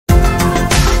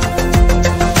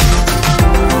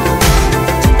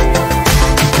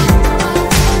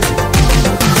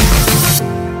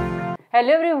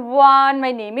Hello everyone,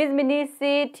 my name is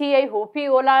Minisi. I hope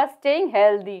you all are staying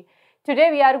healthy.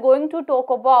 Today we are going to talk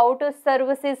about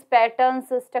services patterns,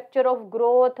 structure of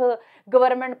growth,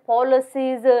 government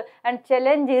policies and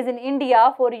challenges in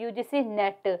India for UGC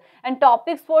Net. And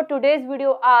topics for today's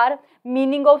video are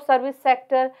meaning of service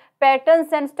sector, patterns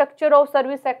and structure of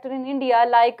service sector in India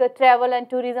like travel and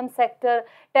tourism sector,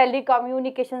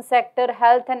 telecommunication sector,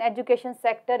 health and education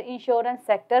sector, insurance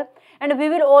sector, and we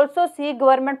will also see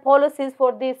government policies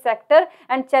for this sector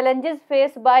and challenges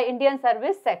faced by Indian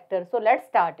service sector. So let's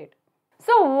start it.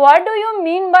 So what do you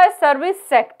mean by service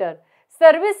sector?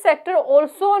 Service sector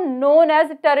also known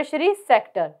as tertiary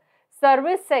sector.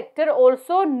 Service sector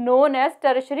also known as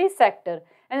tertiary sector.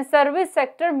 And service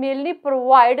sector mainly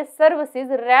provide services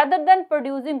rather than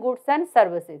producing goods and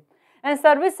services. And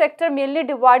service sector mainly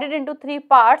divided into three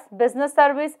parts: business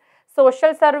service,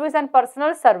 social service and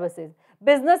personal services.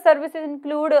 Business services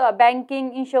include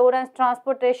banking, insurance,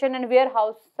 transportation and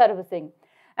warehouse servicing.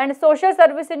 And social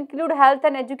services include health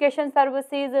and education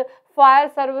services, fire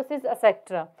services,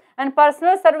 etc. And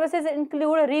personal services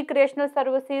include recreational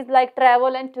services like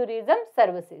travel and tourism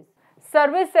services.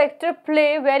 Service sector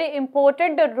play very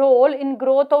important role in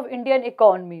growth of Indian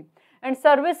economy, and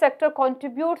service sector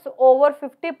contributes over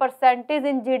 50%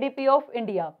 in GDP of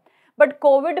India. But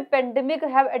COVID pandemic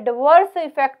have adverse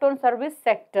effect on service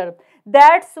sector.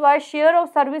 That's why share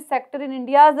of service sector in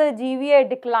India's GVA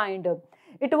declined.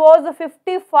 It was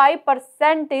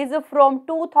 55% from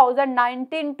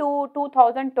 2019 to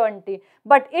 2020,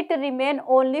 but it remained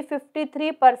only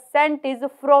 53%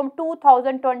 from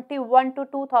 2021 to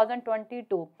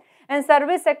 2022. And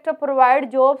service sector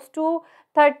provide jobs to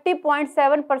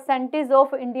 30.7%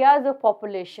 of India's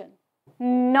population.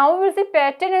 Now we will see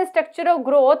pattern and structure of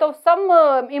growth of some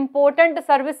important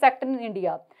service sector in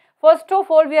India. First of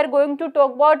all, we are going to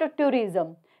talk about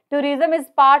tourism. Tourism is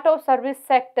part of service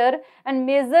sector and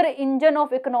major engine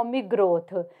of economic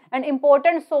growth and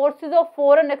important sources of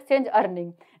foreign exchange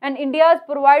earning. And India has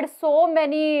provided so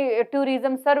many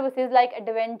tourism services like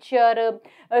adventure,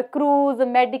 cruise,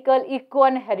 medical, eco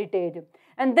and heritage.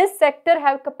 And this sector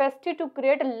have capacity to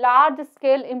create large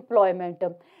scale employment.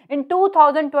 In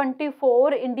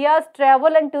 2024, India's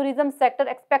travel and tourism sector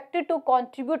expected to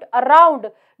contribute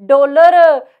around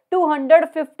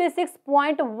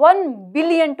 $256.1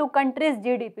 billion to country's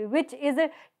GDP, which is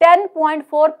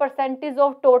 10.4%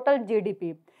 of total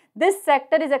GDP. This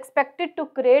sector is expected to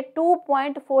create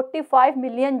 2.45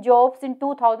 million jobs in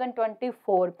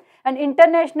 2024, and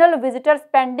international visitor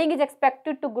spending is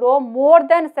expected to grow more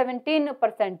than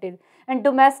 17%, and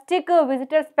domestic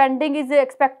visitor spending is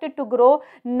expected to grow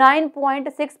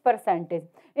 9.6%.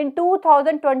 In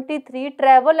 2023,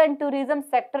 travel and tourism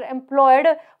sector employed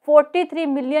 43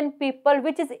 million people,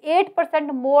 which is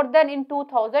 8% more than in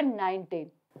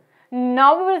 2019.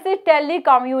 Now we will see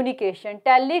telecommunication.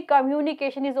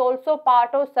 Telecommunication is also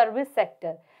part of service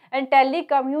sector, and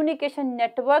telecommunication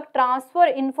network transfer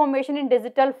information in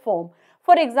digital form.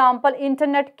 For example,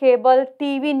 internet cable,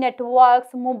 TV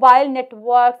networks, mobile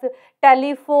networks,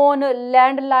 telephone,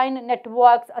 landline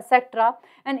networks, etc.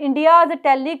 And India's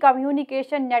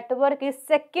telecommunication network is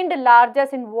second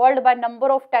largest in world by number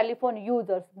of telephone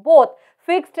users, both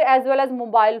fixed as well as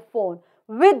mobile phone,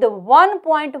 with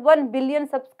 1.1 billion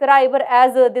subscribers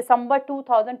as December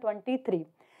 2023.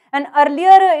 And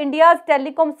earlier, India's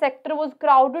telecom sector was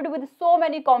crowded with so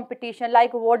many competition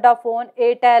like Vodafone,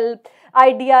 Airtel,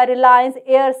 Idea, Reliance,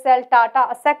 Aircel, Tata,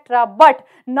 etc. But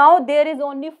now there is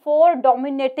only 4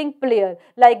 dominating players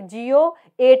like Jio,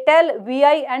 Airtel,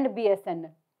 VI and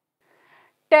BSNL.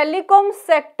 Telecom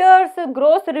sector's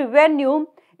gross revenue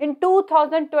in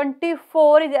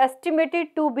 2024 is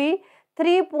estimated to be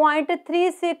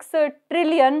 3.36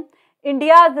 trillion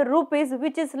India's rupees,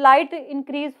 which is slight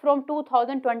increase from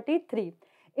 2023.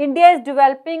 India is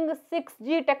developing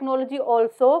 6G technology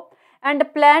also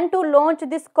and plan to launch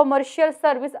this commercial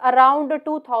service around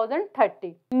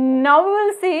 2030. Now we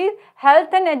will see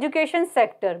health and education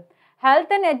sector.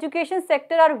 Health and education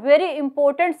sector are very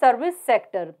important service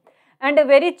sector and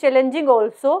very challenging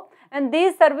also, and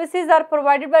these services are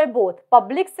provided by both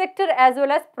public sector as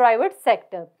well as private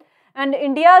sector. And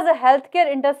India's healthcare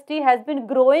industry has been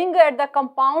growing at the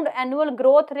compound annual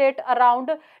growth rate around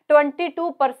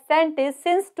 22%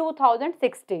 since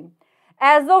 2016.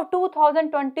 As of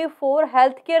 2024,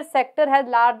 healthcare sector has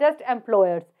largest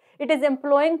employers. It is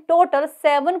employing total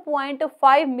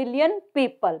 7.5 million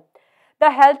people. The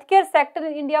healthcare sector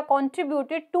in India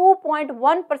contributed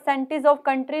 2.1% of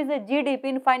country's GDP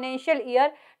in financial year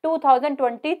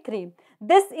 2023.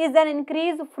 This is an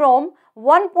increase from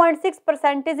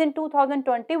 1.6% in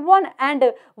 2021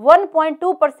 and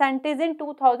 1.2% in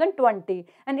 2020.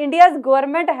 And India's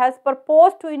government has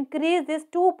proposed to increase this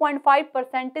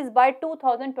 2.5% by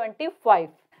 2025.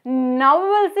 Now we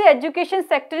will see education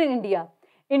sector in India.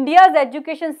 India's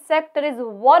education sector is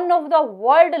one of the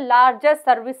world's largest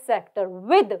service sector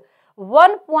with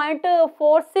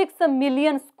 1.46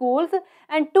 million schools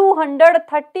and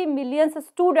 230 million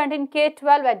students in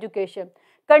K-12 education.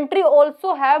 Country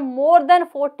also have more than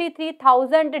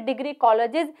 43,000 degree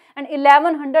colleges and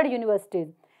 1100 universities.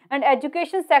 And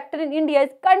education sector in India is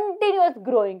continuous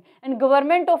growing, and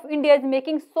government of India is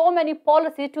making so many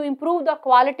policies to improve the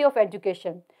quality of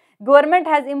education. Government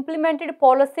has implemented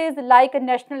policies like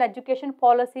National Education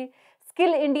Policy,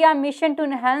 Skill India Mission to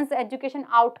enhance education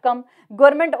outcome.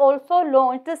 Government also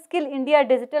launched Skill India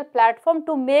digital platform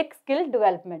to make skill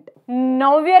development.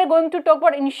 Now we are going to talk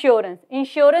about insurance.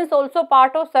 Insurance also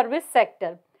part of service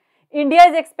sector. India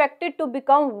is expected to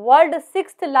become world's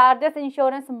 6th largest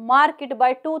insurance market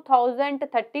by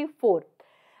 2034.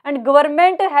 And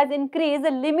government has increased the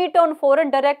limit on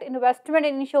foreign direct investment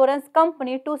in insurance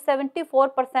company to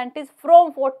 74%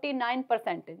 from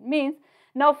 49%. Means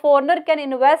now foreigner can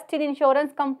invest in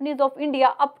insurance companies of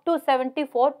India up to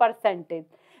 74%.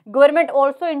 Government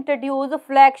also introduced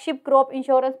flagship crop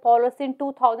insurance policy in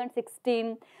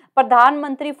 2016. Pradhan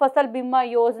Mantri Fasal Bima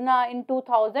Yojana in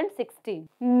 2016.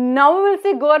 Now we will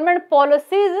see government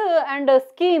policies and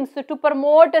schemes to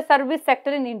promote a service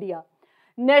sector in India.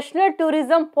 National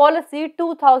Tourism Policy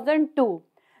 2002.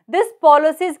 This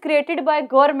policy is created by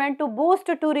government to boost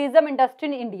tourism industry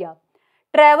in India.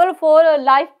 Travel for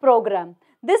Life program.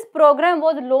 This program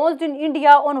was launched in India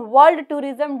on World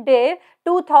Tourism Day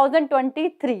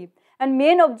 2023, and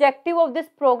main objective of this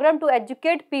program to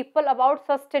educate people about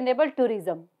sustainable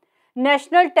tourism.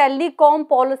 National Telecom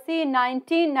Policy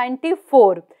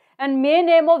 1994, and main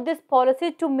aim of this policy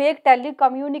is to make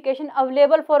telecommunication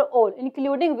available for all,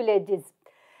 including villages.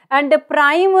 And the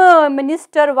Prime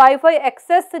Minister Wi-Fi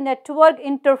Access Network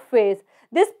Interface.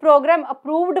 This program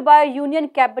approved by Union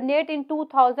Cabinet in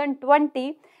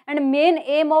 2020, and main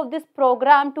aim of this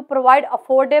program to provide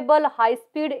affordable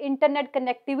high-speed internet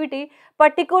connectivity,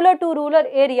 particular to rural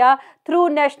area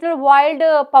through National Wide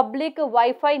Public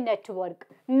Wi-Fi Network.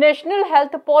 National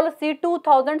Health Policy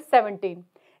 2017.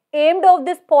 Aimed of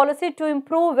this policy to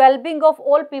improve well-being of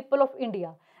all people of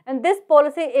India. And this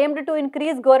policy aimed to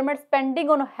increase government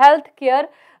spending on health care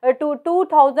to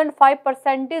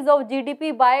 2005% of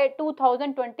GDP by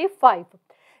 2025.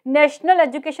 National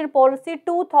Education Policy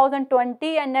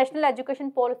 2020 and National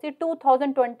Education Policy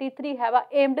 2023 have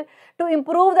aimed to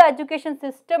improve the education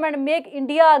system and make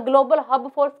India a global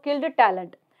hub for skilled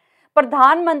talent.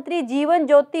 Pradhan Mantri Jeevan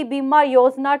Jyoti Bima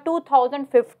Yojana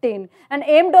 2015, and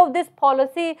aimed of this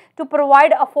policy to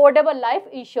provide affordable life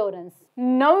insurance.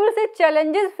 Now we will see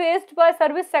challenges faced by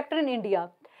service sector in India.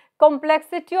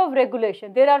 Complexity of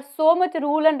regulation. There are so much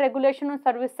rule and regulation on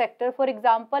service sector. For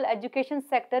example, education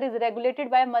sector is regulated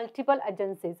by multiple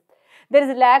agencies. There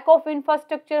is lack of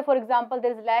infrastructure. For example,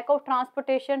 there is lack of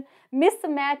transportation,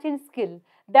 mismatch in skill.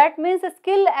 That means the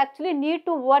skill actually need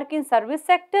to work in service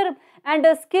sector, and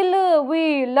the skill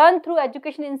we learn through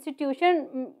education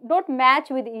institution don't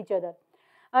match with each other.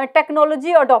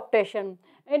 Technology adoption.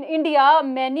 In India,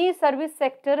 many service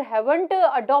sector haven't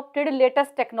adopted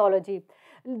latest technology.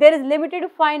 There is limited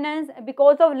finance.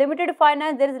 Because of limited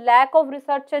finance, there is lack of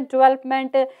research and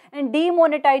development, and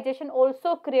demonetization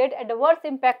also create adverse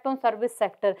impact on service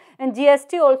sector, and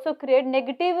GST also create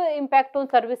negative impact on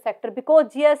service sector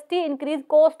because GST increase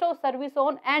cost of service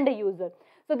on end user.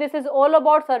 So this is all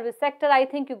about service sector. I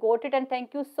think you got it, and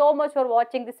thank you so much for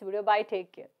watching this video. Bye,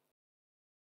 take care.